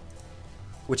Seismitoad.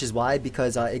 Which is why,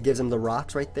 because it gives him the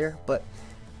rocks right there. But,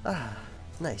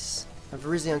 nice.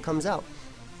 Virizion comes out.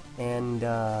 And,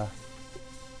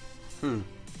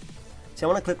 See, I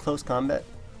want to click Close Combat.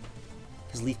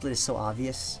 Because Leaf Blade is so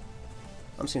obvious.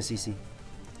 I'm just going to CC.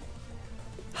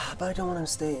 But I don't want him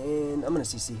to stay in. I'm going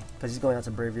to CC. Because he's going out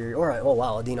to Braviary. Alright, oh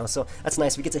wow, Aldino. So, that's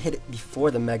nice. We get to hit it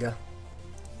before the Mega.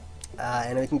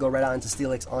 And then we can go right out into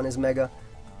Steelix on his Mega.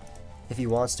 if he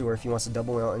wants to, or if he wants to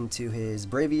double out into his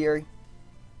Braviary.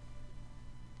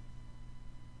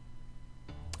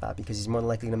 Because he's more than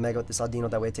likely going to Mega with this Audino,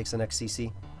 that way it takes the next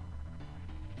CC.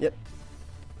 Yep.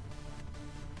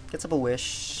 Gets up a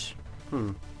Wish.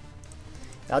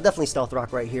 I'll definitely Stealth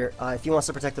Rock right here. If he wants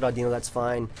to protect the Audino, that's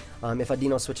fine. If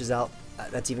Audino switches out,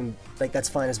 that's even, like, that's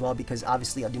fine as well, because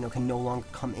obviously Audino can no longer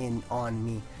come in on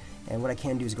me. And what I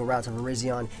can do is go right to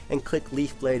Virizion and click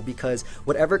Leaf Blade, because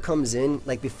whatever comes in,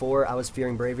 like before I was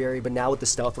fearing Braviary, but now with the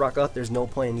Stealth Rock up, there's no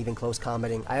point in even close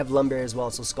combating. I have Lumberry as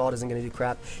well, so Scald isn't going to do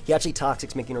crap. He actually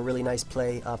Toxic's making a really nice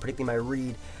play, predicting my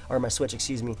read, or my switch,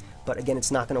 excuse me. But again,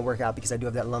 it's not going to work out because I do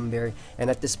have that Lumberry. And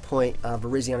at this point,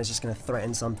 Virizion is just going to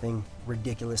threaten something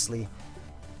ridiculously.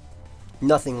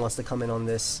 Nothing wants to come in on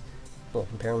this. Well,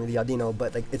 apparently the Audino,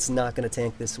 but like it's not going to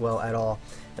tank this well at all.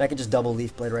 And I can just double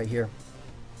Leaf Blade right here.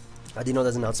 Audino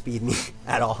doesn't outspeed me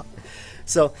at all.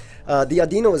 So the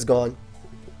Audino is gone,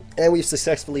 and we've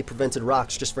successfully prevented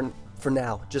rocks just for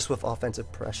now, just with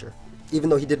offensive pressure. Even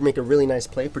though he did make a really nice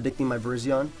play predicting my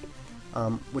Virizion,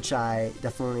 which I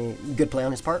definitely, good play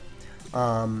on his part.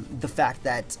 The fact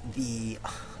that the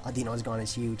Audino is gone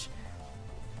is huge.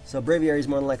 So Braviary is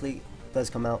more than likely does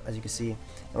come out, as you can see.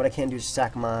 And what I can do is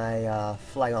sack my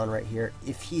Flygon right here.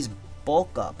 If he's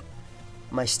bulk up,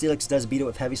 my Steelix does beat it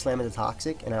with Heavy Slam into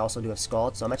Toxic, and I also do have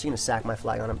Scald, so I'm actually going to sack my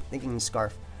Flygon. I'm thinking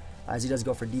Scarf, as he does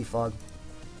go for Defog.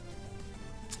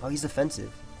 Oh, he's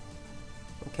defensive.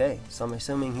 Okay, so I'm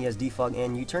assuming he has Defog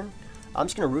and U-Turn. I'm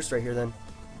just going to Roost right here then,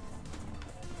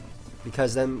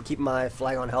 because then keep my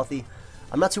Flygon healthy.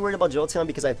 I'm not too worried about Jolteon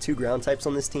because I have 2 ground types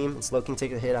on this team, and Slowking can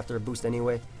take a hit after a boost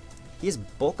anyway. He has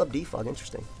Bulk Up Defog,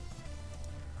 interesting.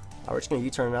 We're just going to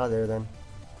U-Turn it out of there then,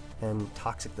 and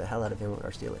Toxic the hell out of him with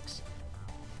our Steelix.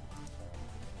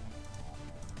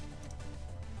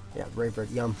 Yeah, Brave Bird,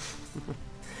 yum.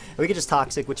 We could just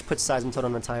Toxic, which puts Seismitoad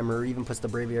on a timer, or even puts the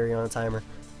Braviary on a timer.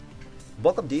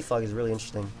 Bulk Up Defog is really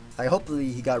interesting. Hopefully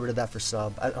he got rid of that for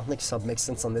Sub. I don't think Sub makes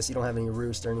sense on this. You don't have any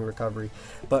Roost or any Recovery.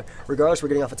 But regardless, we're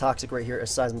getting off a Toxic right here, as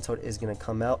Seismitoad is going to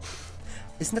come out.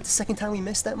 Isn't that the second time we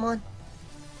missed that, Mon?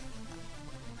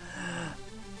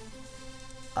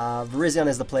 Virizion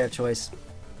is the play of choice.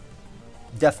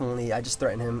 Definitely, I just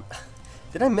threatened him.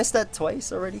 Did I miss that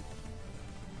twice already?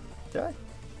 Did I?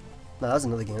 No, that was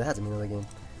another game. That had to be another game.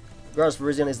 Regardless,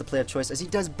 Virizion is the play of choice, as he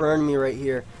does burn me right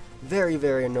here. Very,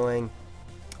 very annoying.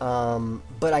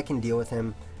 But I can deal with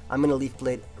him. I'm going to Leaf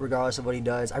Blade regardless of what he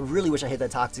does. I really wish I hit that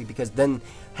Toxic, because then,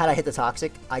 had I hit the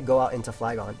Toxic, I go out into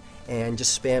Flygon and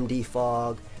just spam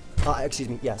Defog. Excuse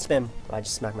me, yeah, spam. I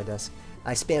just smacked my desk.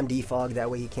 I spam Defog,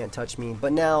 that way he can't touch me.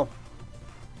 But now,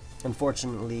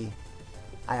 unfortunately,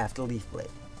 I have to Leaf Blade,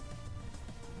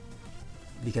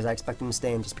 because I expect him to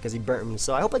stay in just because he burnt me.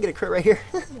 So I hope I get a crit right here.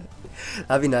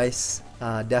 That'd be nice.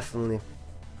 Definitely.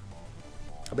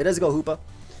 But it does go Hoopa,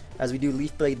 as we do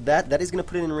Leaf Blade that. That is going to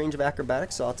put it in range of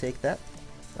Acrobatics, so I'll take that.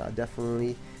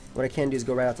 Definitely. What I can do is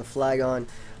go right out to Flygon.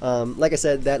 Like I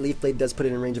said, that Leaf Blade does put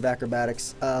it in range of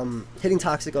Acrobatics. Hitting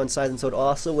Toxic on Seismitoad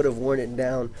also would have worn it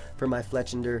down for my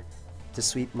Fletchinder to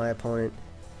sweep my opponent.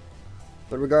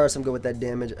 But regardless, I'm good with that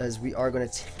damage, as we are going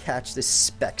to catch this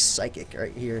Spec Psychic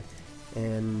right here.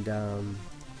 And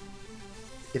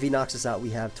if he knocks us out, we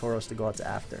have Tauros to go out to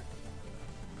after.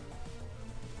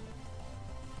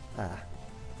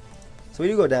 So we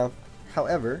do go down.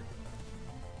 However,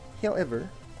 what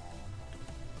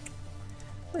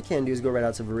I can do is go right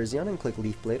out to Virizion and click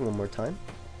Leaf Blade one more time.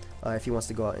 If he wants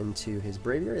to go out into his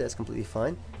Braviary, that's completely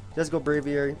fine. He does go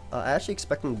Braviary. I actually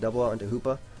expect him to double out into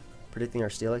Hoopa, predicting our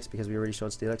Steelix, because we already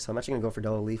showed Steelix. So I'm actually going to go for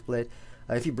double Leaf Blade.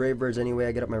 If he Brave Birds anyway,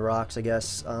 I get up my rocks, I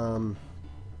guess.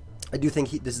 I do think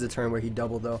this is the turn where he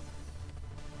doubled, though.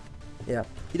 Yeah,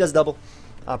 he does double,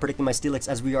 predicting my Steelix,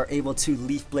 as we are able to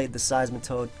Leaf Blade the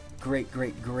Seismitoad. Great,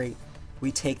 great, great.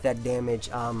 We take that damage.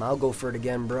 I'll go for it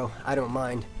again, bro. I don't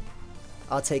mind.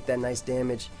 I'll take that nice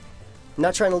damage. I'm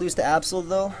not trying to lose to Absol,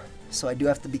 though, so I do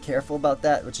have to be careful about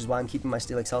that, which is why I'm keeping my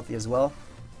Steelix healthy as well.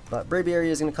 But Braviary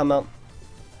is going to come out.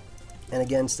 And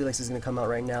again, Steelix is going to come out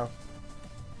right now.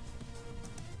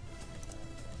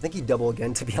 I think he'd double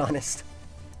again, to be honest.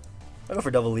 I'll go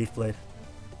for double Leaf Blade.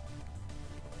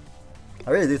 I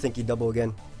really do think he'd double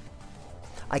again.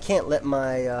 I can't let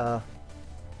my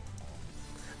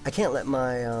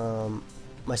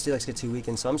my Steelix get too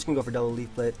weakened, so I'm just gonna go for double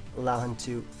Leaf Blade, allow him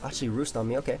to actually Roost on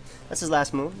me. Okay, that's his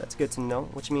last move. That's good to know,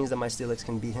 which means that my Steelix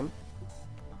can beat him.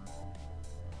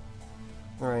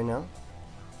 Alright, now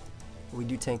we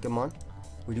do take him on.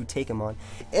 We do take him on,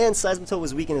 and Seismitoad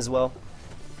was weakened as well.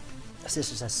 This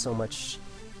just has so much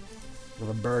of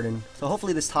a burden. So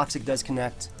hopefully this Toxic does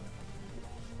connect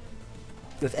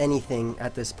with anything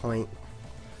at this point.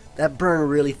 That burn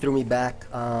really threw me back.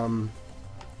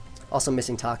 Also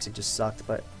missing Toxic just sucked,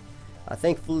 but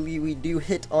thankfully we do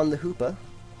hit on the Hoopa.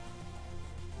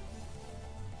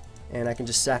 And I can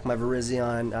just sack my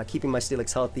Virizion, keeping my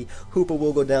Steelix healthy. Hoopa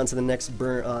will go down to the next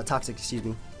burn, Toxic, excuse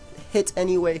me, hit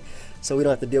anyway, so we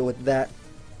don't have to deal with that.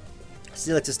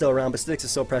 Steelix is still around, but Steelix is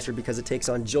so pressured because it takes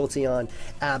on Jolteon,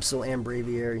 Absol, and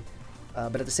Braviary.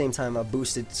 But at the same time, a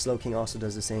boosted Slowking also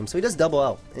does the same. So he does double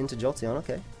out into Jolteon,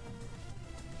 okay.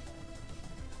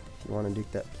 If you want to do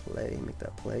that play, make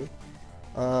that play.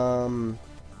 I'll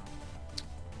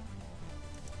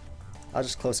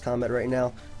just close combat right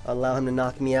now. Allow him to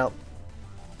knock me out.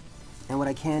 And what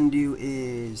I can do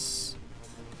is...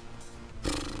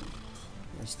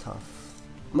 It's tough.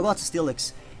 I'm going to go out to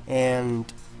Steelix,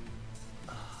 and...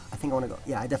 I think I want to go...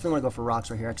 Yeah, I definitely want to go for Rocks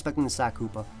right here. I expect him to sack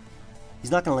Hoopa. He's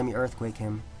not going to let me Earthquake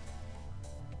him.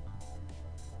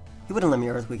 He wouldn't let me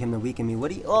Earthquake him to weaken me,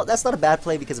 would he? Oh, that's not a bad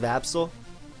play because of Absol.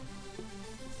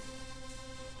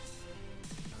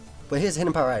 But he has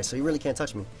Hidden Power Ice, so he really can't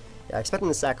touch me. Yeah, I expect him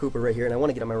to sack Hoopa right here, and I want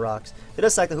to get on my Rocks. If he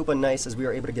does sack the Hoopa, nice, as we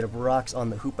are able to get Rocks on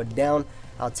the Hoopa down.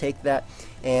 I'll take that.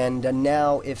 And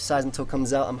now, if Seismitoad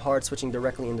comes out, I'm hard switching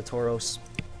directly into Tauros.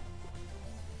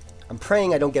 I'm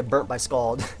praying I don't get burnt by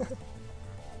Scald.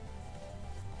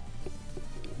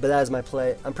 But that is my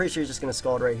play. I'm pretty sure he's just going to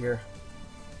Scald right here.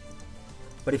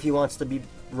 But if he wants to be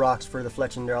Rocks for the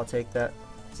Fletchinder, I'll take that.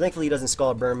 So thankfully he doesn't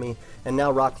Scald burn me. And now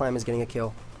Rock Climb is getting a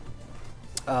kill.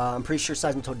 I'm pretty sure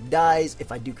Seismitoad dies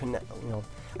if I do connect. You know,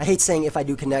 I hate saying if I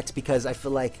do connect because I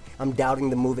feel like I'm doubting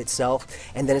the move itself,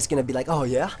 and then it's gonna be like, oh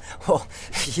yeah, well,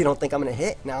 you don't think I'm gonna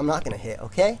hit? No, I'm not gonna hit.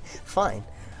 Okay, fine.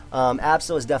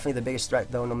 Absol is definitely the biggest threat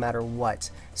though, no matter what.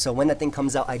 So when that thing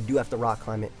comes out, I do have to Rock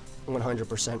Climb it,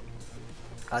 100%.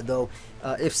 Though,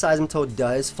 if Seismitoad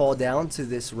does fall down to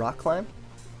this Rock Climb,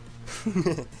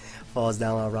 falls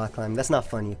down while Rock Climbing. That's not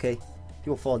funny, okay?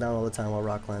 People fall down all the time while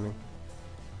rock climbing.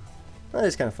 That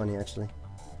is kind of funny, actually.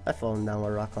 I've fallen down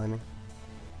while rock climbing.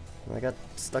 I got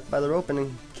stuck by the rope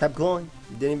and kept going.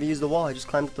 Didn't even use the wall, I just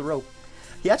climbed up the rope.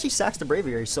 He actually sacks the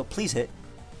Braviary, so please hit.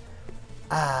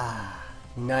 Ah,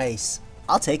 nice.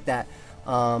 I'll take that.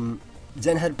 Zen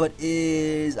Headbutt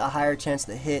is a higher chance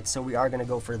to hit, so we are going to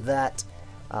go for that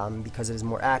because it is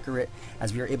more accurate,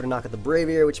 as we are able to knock out the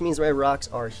Braviary, which means my rocks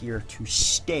are here to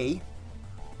stay.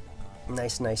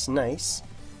 Nice, nice, nice.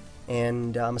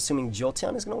 And I'm assuming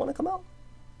Jolteon is going to want to come out?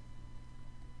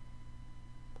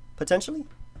 Potentially?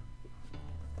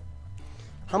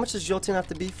 How much does Jolteon have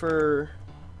to be for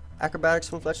Acrobatics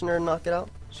from Fletchinder and knock it out?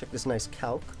 Check this nice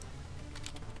calc.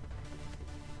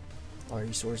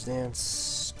 RU Swords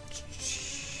Dance.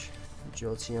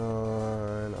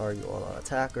 Jolteon. RU All-Out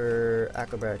Attacker.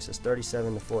 Acrobatics is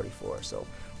 37 to 44. So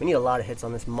we need a lot of hits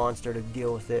on this monster to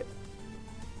deal with it.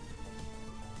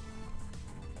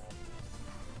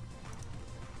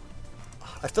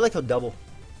 I feel like he'll double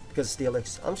because of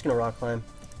Steelix. I'm just going to Rock Climb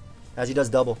as he does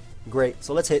double. Great.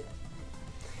 So let's hit.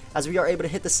 As we are able to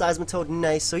hit the Seismitoad,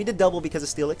 nice. So he did double because of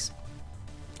Steelix,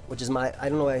 which is my, I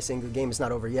don't know why I'm saying the game is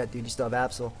not over yet, dude. You still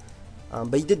have Absol.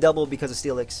 But he did double because of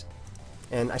Steelix,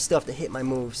 and I still have to hit my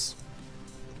moves,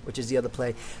 which is the other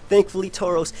play. Thankfully,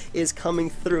 Tauros is coming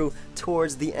through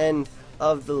towards the end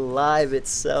of the live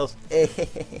itself.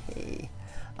 Hey.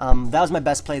 That was my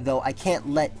best play, though. I can't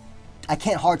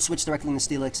hard switch directly into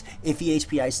Steelix if he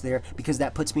HP Ice there, because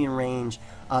that puts me in range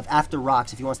of after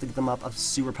rocks if he wants to get them up of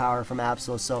superpower from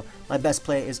Absol. So my best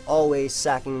play is always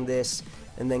sacking this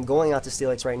and then going out to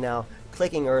Steelix right now,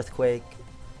 clicking Earthquake,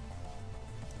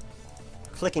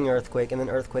 and then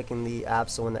Earthquaking the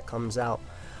Absol when that comes out.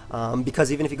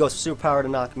 Because even if he goes for superpower to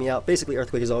knock me out, basically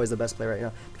Earthquake is always the best play right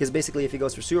now. Because basically if he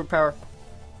goes for superpower,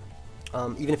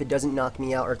 even if it doesn't knock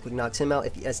me out, Earthquake knocks him out.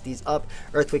 If he SDs up,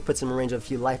 Earthquake puts him in range of a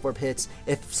few Life Orb hits.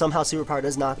 If somehow Superpower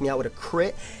does knock me out with a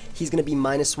crit, he's going to be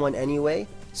 -1 anyway.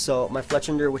 So my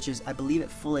Fletchinder, which is, I believe, at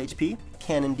full HP,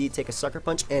 can indeed take a Sucker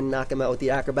Punch and knock him out with the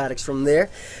Acrobatics from there.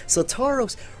 So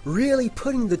Tauros really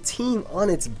putting the team on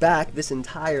its back this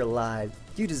entire live.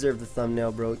 You deserve the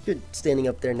thumbnail, bro. You're standing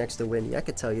up there next to Winnie. I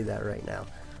could tell you that right now.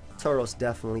 Tauros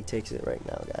definitely takes it right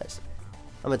now, guys.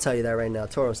 I'm going to tell you that right now.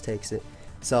 Tauros takes it.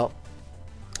 So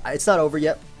it's not over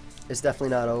yet. It's definitely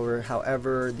not over.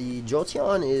 However, the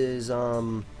Jolteon is,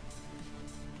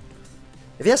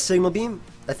 if he has Signal Beam,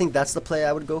 I think that's the play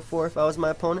I would go for if I was my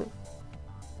opponent.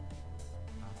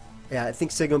 Yeah, I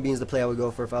think Signal Beam is the play I would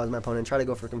go for if I was my opponent. Try to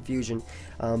go for Confusion.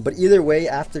 But either way,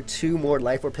 after 2 more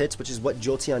Life Orb hits, which is what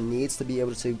Jolteon needs to be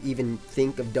able to even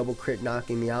think of double crit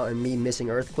knocking me out and me missing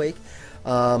Earthquake,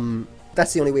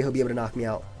 that's the only way he'll be able to knock me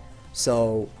out.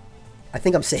 So, I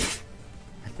think I'm safe.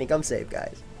 I think I'm safe,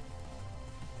 guys.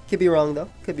 Could be wrong, though.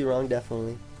 Could be wrong,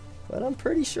 definitely. but I'm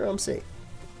pretty sure I'm safe.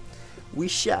 We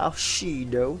shall see,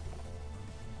 though.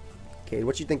 Cade,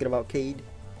 what you thinking about, Cade?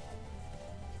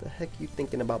 The heck you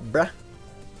thinking about, bruh?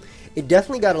 It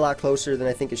definitely got a lot closer than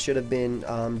I think it should have been,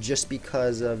 just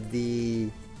because of the...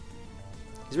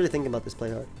 He's really thinking about this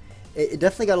play hard. It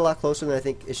definitely got a lot closer than I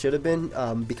think it should have been,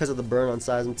 because of the burn on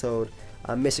Seismitoad.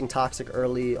 Missing Toxic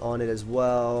early on it as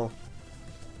well.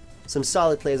 Some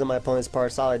solid plays on my opponent's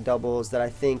part, solid doubles that I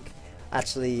think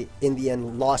actually in the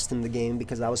end lost him the game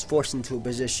because I was forced into a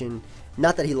position.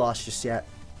 Not that he lost just yet.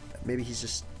 Maybe he's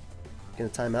just going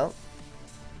to time out.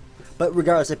 But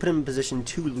regardless, I put him in position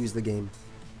to lose the game.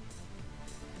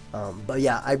 But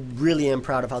yeah, I really am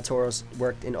proud of how Tauros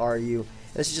worked in RU.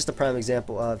 This is just a prime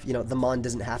example of, you know, the Mon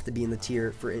doesn't have to be in the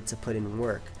tier for it to put in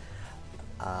work.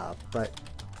 But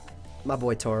my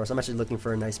boy Tauros, I'm actually looking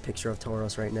for a nice picture of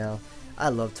Tauros right now. I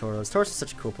love Tauros. Tauros is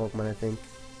such a cool Pokemon, I think.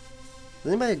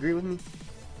 Does anybody agree with me?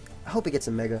 I hope it gets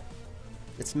a Mega.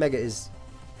 Its Mega is...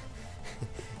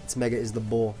 its Mega is the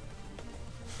bull.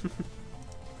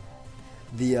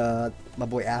 My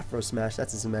boy Afro Smash,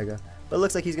 that's his Mega. But it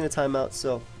looks like he's going to time out,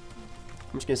 so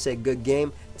I'm just going to say good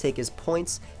game, take his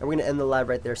points, and we're going to end the live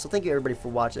right there. So thank you everybody for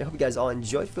watching. I hope you guys all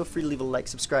enjoyed. Feel free to leave a like,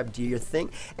 subscribe, do your thing,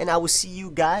 and I will see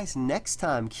you guys next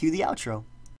time. Cue the outro.